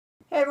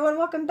Hey everyone,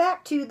 welcome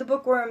back to the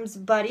Bookworms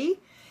Buddy.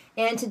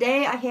 And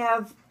today I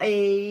have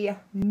a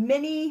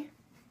mini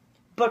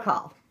book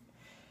haul.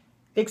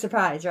 Big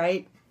surprise,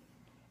 right?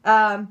 So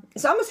I'm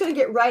just going to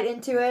get right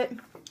into it.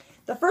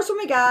 The first one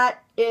we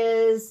got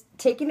is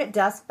Taking at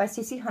Dusk by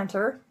C.C.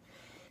 Hunter.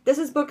 This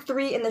is book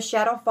 3 in the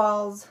Shadow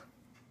Falls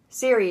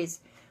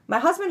series. My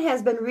husband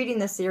has been reading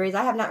this series.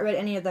 I have not read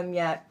any of them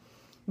yet.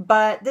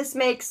 But this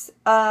makes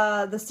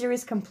the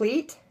series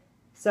complete.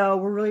 So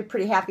we're really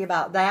pretty happy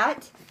about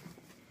that.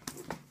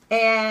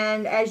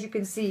 And as you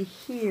can see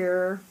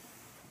here,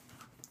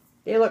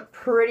 they look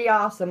pretty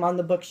awesome on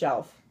the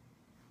bookshelf.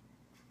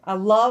 I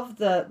love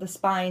the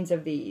spines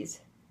of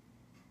these.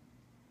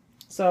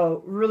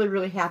 So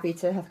really happy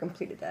to have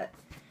completed that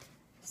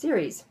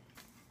series.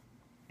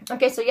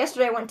 Okay, so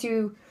yesterday I went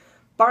to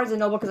Barnes &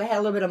 Noble because I had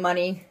a little bit of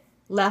money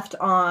left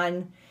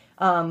on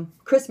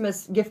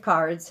Christmas gift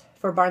cards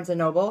for Barnes &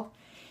 Noble.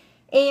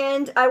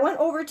 And I went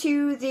over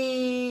to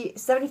the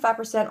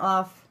 75%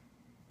 off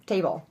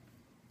table.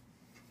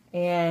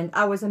 And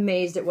I was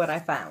amazed at what I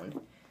found.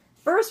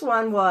 First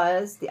one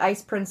was The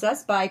Ice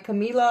Princess by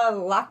Camilla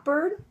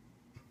Lockberg.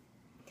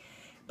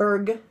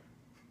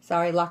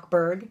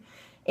 Lockberg.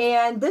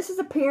 And this is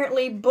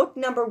apparently book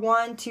number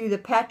 1 to the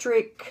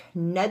Patrick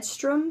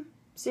Nedstrom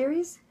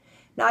series.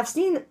 Now I've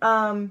seen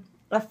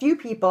a few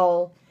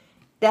people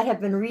that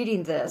have been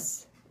reading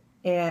this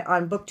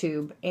on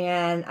BookTube.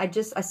 And I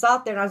saw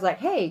it there and I was like,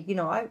 hey,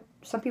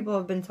 some people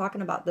have been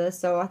talking about this,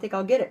 so I think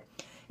I'll get it.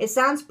 It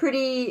sounds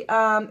pretty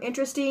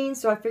interesting,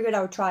 so I figured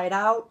I would try it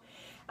out.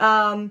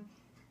 I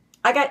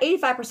got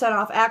 85%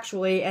 off,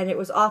 actually, and it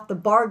was off the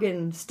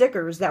bargain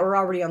stickers that were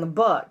already on the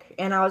book.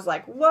 And I was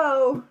like,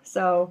 whoa!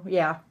 So,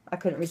 yeah, I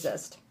couldn't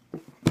resist.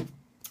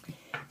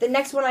 The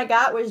next one I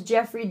got was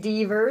Jeffrey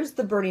Deaver's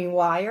The Burning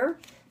Wire.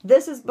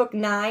 This is book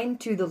 9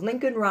 to the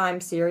Lincoln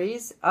Rhyme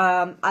series.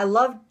 I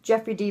love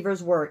Jeffrey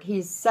Deaver's work.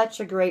 He's such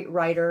a great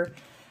writer.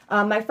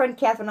 My friend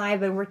Kath and I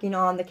have been working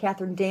on the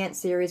Catherine Dance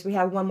series. We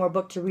have one more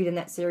book to read in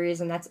that series,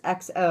 and that's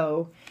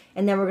XO.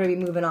 And then we're going to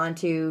be moving on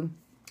to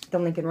the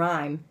Lincoln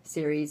Rhyme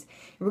series.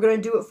 We're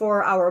going to do it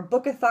for our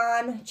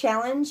Bookathon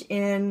challenge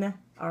in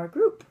our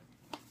group.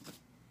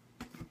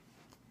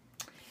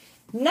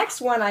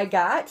 Next one I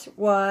got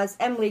was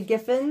Emily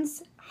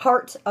Giffen's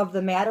Heart of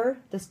the Matter.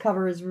 This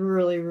cover is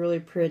really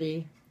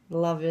pretty.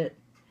 Love it.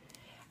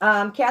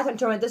 Catherine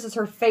told me this is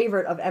her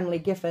favorite of Emily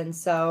Giffen,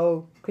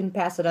 so couldn't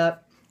pass it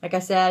up. Like I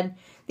said,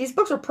 these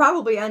books are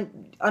probably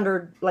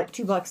under like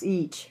 $2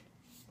 each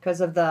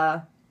because of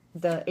the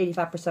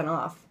 85%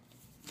 off.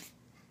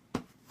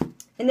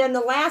 And then the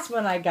last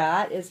one I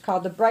got is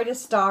called The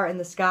Brightest Star in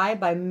the Sky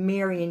by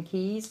Marian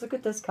Keyes. Look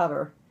at this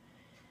cover.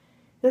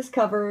 This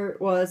cover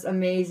was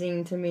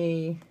amazing to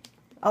me.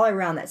 All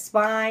around, that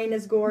spine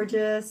is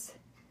gorgeous.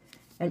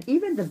 And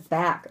even the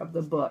back of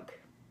the book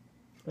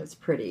is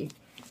pretty.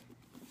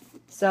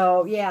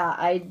 So, yeah,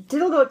 I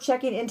did a little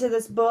checking into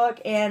this book,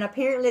 and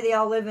apparently they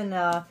all live in,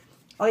 all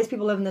these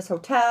people live in this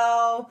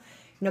hotel.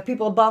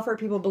 People above her,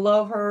 people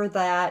below her,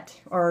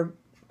 or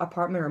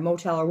apartment or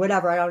motel or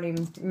whatever. I don't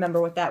even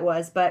remember what that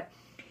was. But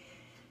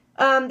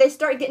they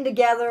start getting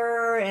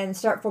together and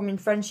start forming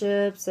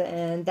friendships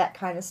and that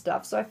kind of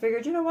stuff. So I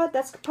figured, you know what,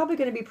 that's probably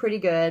going to be pretty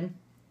good.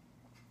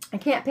 I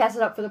can't pass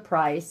it up for the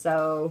price,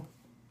 so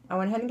I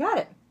went ahead and got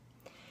it.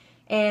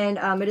 And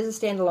it is a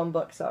standalone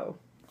book, so...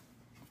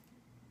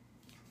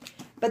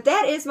 But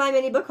that is my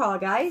mini book haul,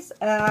 guys.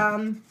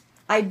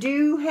 I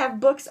do have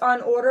books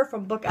on order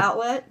from Book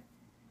Outlet.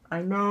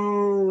 I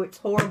know, it's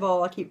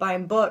horrible. I keep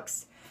buying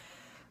books.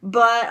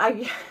 But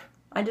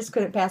I just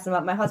couldn't pass them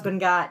up. My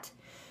husband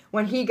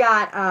when he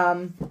got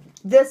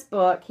this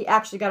book, he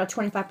actually got a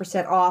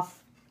 25%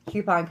 off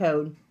coupon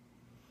code.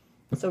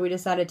 So we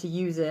decided to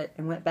use it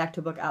and went back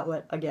to Book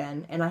Outlet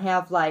again. And I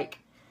have like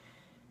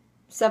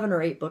 7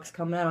 or 8 books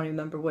coming. I don't even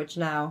remember which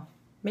now.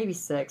 Maybe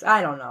 6.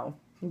 I don't know.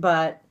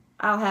 But...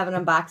 I'll have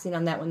an unboxing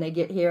on that when they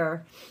get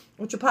here,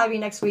 which will probably be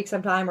next week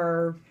sometime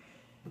or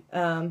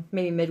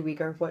maybe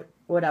midweek or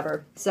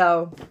whatever.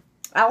 So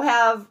I'll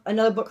have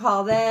another book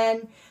haul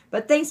then.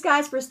 But thanks,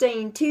 guys, for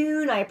staying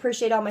tuned. I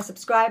appreciate all my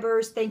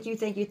subscribers. Thank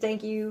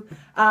you.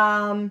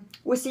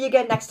 We'll see you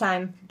again next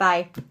time.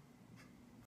 Bye.